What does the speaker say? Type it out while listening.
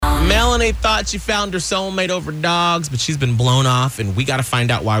Melanie thought she found her soulmate over dogs, but she's been blown off, and we got to find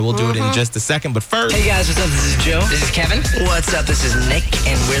out why. We'll do it in just a second. But first... Hey guys, what's up? This is Joe. This is Kevin. What's up? This is Nick,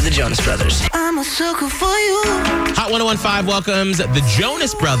 and we're the Jonas Brothers. I'm a sucker for you. Hot 101.5 welcomes the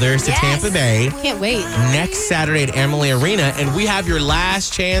Jonas Brothers to Tampa Bay Can't wait. next Saturday at Amalie Arena, and we have your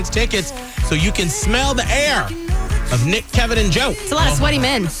last chance tickets so you can smell the air of Nick, Kevin, and Joe. It's a lot of sweaty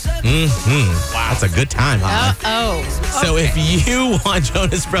men. Wow. That's a good time, Holly. So if you want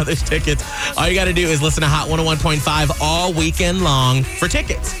Jonas Brothers tickets, all you got to do is listen to Hot 101.5 all weekend long for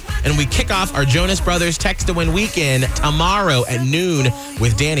tickets. And we kick off our Jonas Brothers Text to Win weekend tomorrow at noon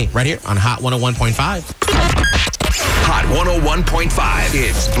with Danny right here on Hot 101.5. Hot 101.5.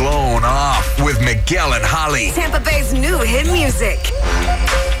 It's Blown Off with Miguel and Holly. Tampa Bay's new hit music.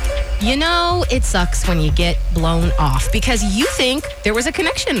 You know, it sucks when you get blown off because you think there was a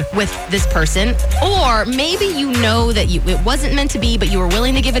connection with this person, or maybe you know that it wasn't meant to be, but you were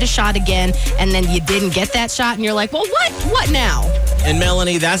willing to give it a shot again, and then you didn't get that shot, and you're like, well, what now? And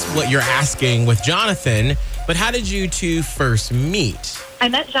Melanie, that's what you're asking with Jonathan. But how did you two first meet? I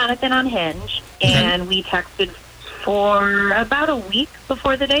met Jonathan on Hinge, and we texted for about a week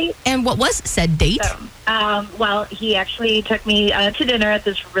before the date. And what was said date? Well, he actually took me to dinner at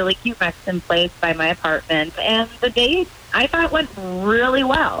this really cute Mexican place by my apartment, and the date, I thought, went really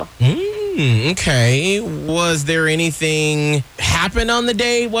well. Okay. Was there anything happen on the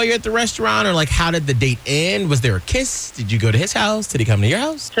date while you're at the restaurant, or like how did the date end? Was there a kiss? Did you go to his house? Did he come to your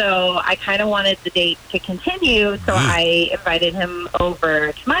house? So I kind of wanted the date to continue, so I invited him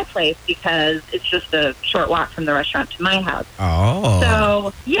over to my place because it's just a short walk from the restaurant to my house.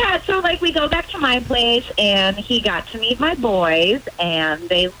 Oh. So like we go back to my place, and he got to meet my boys, and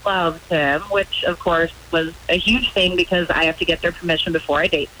they loved him, which of course was a huge thing because I have to get their permission before I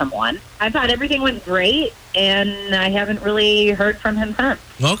date someone. I thought everything went great, and I haven't really heard from him since.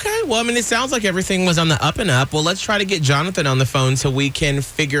 Okay. Well, I mean, it sounds like everything was on the up and up. Well, let's try to get Jonathan on the phone so we can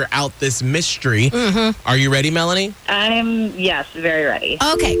figure out this mystery. Are you ready, Melanie? Yes, very ready.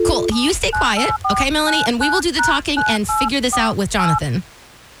 Okay, cool. You stay quiet, okay, Melanie? And we will do the talking and figure this out with Jonathan.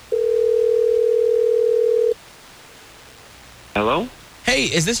 Hello? Hey,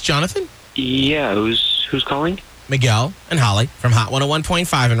 is this Jonathan? Yeah, who's calling? Miguel and Holly from Hot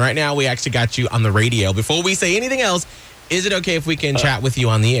 101.5. And right now we actually got you on the radio. Before we say anything else, is it okay if we can chat with you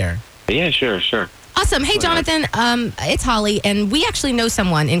on the air? Yeah, sure. Awesome. Hey, Jonathan, it's Holly, and we actually know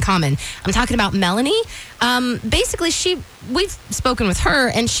someone in common. I'm talking about Melanie. Basically, we've spoken with her,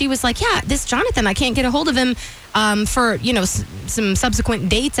 and she was like, yeah, this Jonathan, I can't get a hold of him for, some subsequent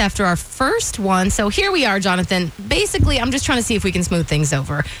dates after our first one. So here we are, Jonathan. Basically, I'm just trying to see if we can smooth things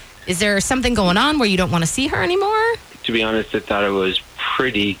over. Is there something going on where you don't want to see her anymore? To be honest, I thought it was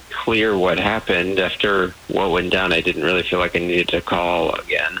pretty clear what happened. After what went down, I didn't really feel like I needed to call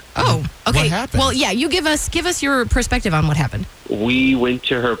again. Oh, okay. What happened? Well, yeah, you give us your perspective on what happened. We went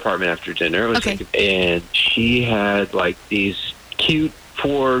to her apartment after dinner. It was and she had like these cute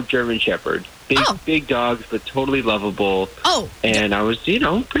 4 German Shepherds. Big dogs, but totally lovable. Oh. And I was,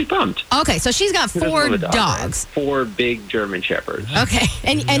 pretty pumped. Okay, so she's got 4 dogs. 4 big German Shepherds. Okay.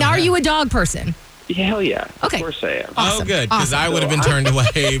 And are you a dog person? Yeah, hell yeah. Okay. Of course I am. Awesome. Oh, good, because I would have been turned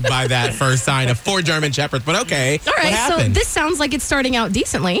away by that first sign of 4 German Shepherds. But okay, all right, what happened? So this sounds like it's starting out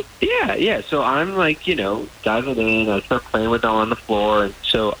decently. Yeah. So I'm like, diving in. I start playing with them on the floor. And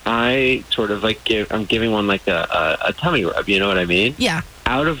so I sort of like I'm giving one like a tummy rub. You know what I mean? Yeah.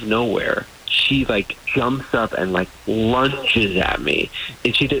 Out of nowhere, she like jumps up and like lunges at me,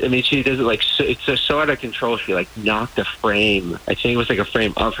 and she does it like so, it's so out of control. She like knocked a frame, I think it was like a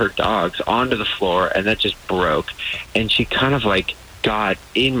frame of her dogs, onto the floor, and that just broke. And she kind of like got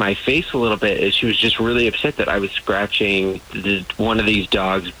in my face a little bit, and she was just really upset that I was scratching one of these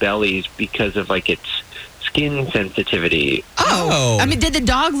dogs' bellies because of like its skin sensitivity. Oh. I mean, did the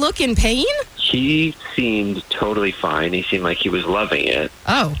dog look in pain? He seemed totally fine. He seemed like he was loving it.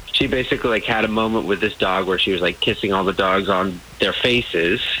 Oh. She basically like had a moment with this dog where she was like kissing all the dogs on their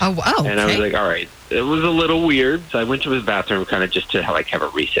faces. Oh, wow. And I was like, all right. It was a little weird. So I went to his bathroom kind of just to like have a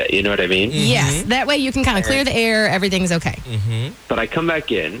reset. You know what I mean? Yes. That way you can kind of clear the air. Everything's okay. But I come back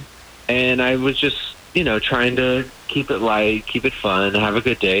in, and I was just, trying to keep it light, keep it fun, have a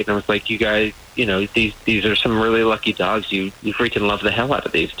good day. And I was like, you guys, these are some really lucky dogs. You freaking love the hell out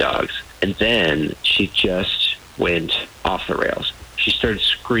of these dogs. And then she just went off the rails. She started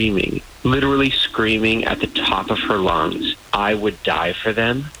screaming, literally screaming at the top of her lungs, I would die for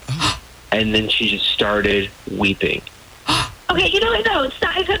them. And then she just started weeping. Okay, no, it's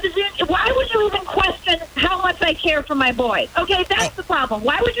not. Why would you even question how much I care for my boys? Okay, that's the problem.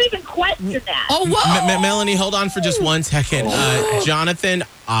 Why would you even question that? Oh, whoa. Melanie, hold on for just 1 second. Jonathan,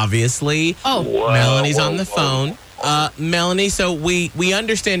 obviously. Melanie's on the phone. Melanie, so we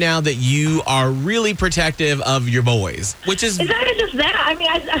understand now that you are really protective of your boys, which is... It's not just that. I mean,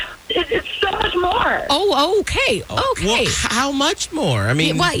 it's so much more. Oh, okay. Okay. Well, how much more? I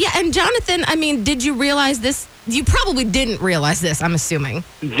mean... Well, yeah, and Jonathan, I mean, did you realize this? You probably didn't realize this, I'm assuming.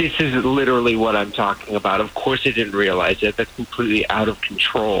 This is literally what I'm talking about. Of course I didn't realize it. That's completely out of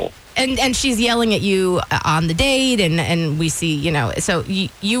control. And she's yelling at you on the date, and we see, so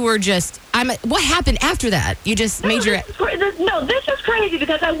you were just, what happened after that? You just made your... This is crazy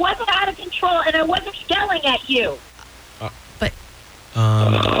because I wasn't out of control and I wasn't yelling at you. But...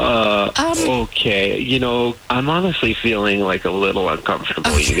 Okay, I'm honestly feeling like a little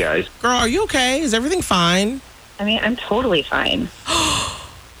uncomfortable, you guys. Girl, are you okay? Is everything fine? I mean, I'm totally fine.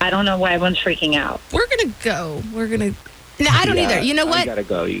 I don't know why everyone's freaking out. We're going to go. No, I don't either. You know what? I gotta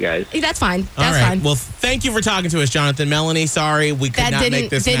go, you guys. That's fine. That's All right. fine. Well, thank you for talking to us, Jonathan. Melanie, sorry we could not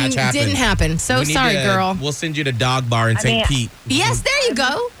make this match happen. Didn't happen. So sorry, girl. We'll send you to Dog Bar in St. Pete. Yes, there you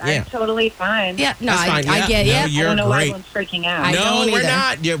go. I'm totally fine. Yeah, no, That's fine. I get No, it. you're I don't know why great. everyone's freaking out. No, we're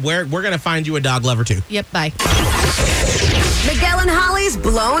not. Yeah, we're going to find you a dog lover, too. Yep, bye. Miguel and Holly's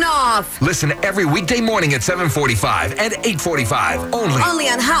Blown Off. Listen every weekday morning at 7:45 and 8:45 only Only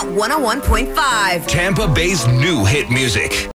on Hot 101.5. Tampa Bay's new hit music.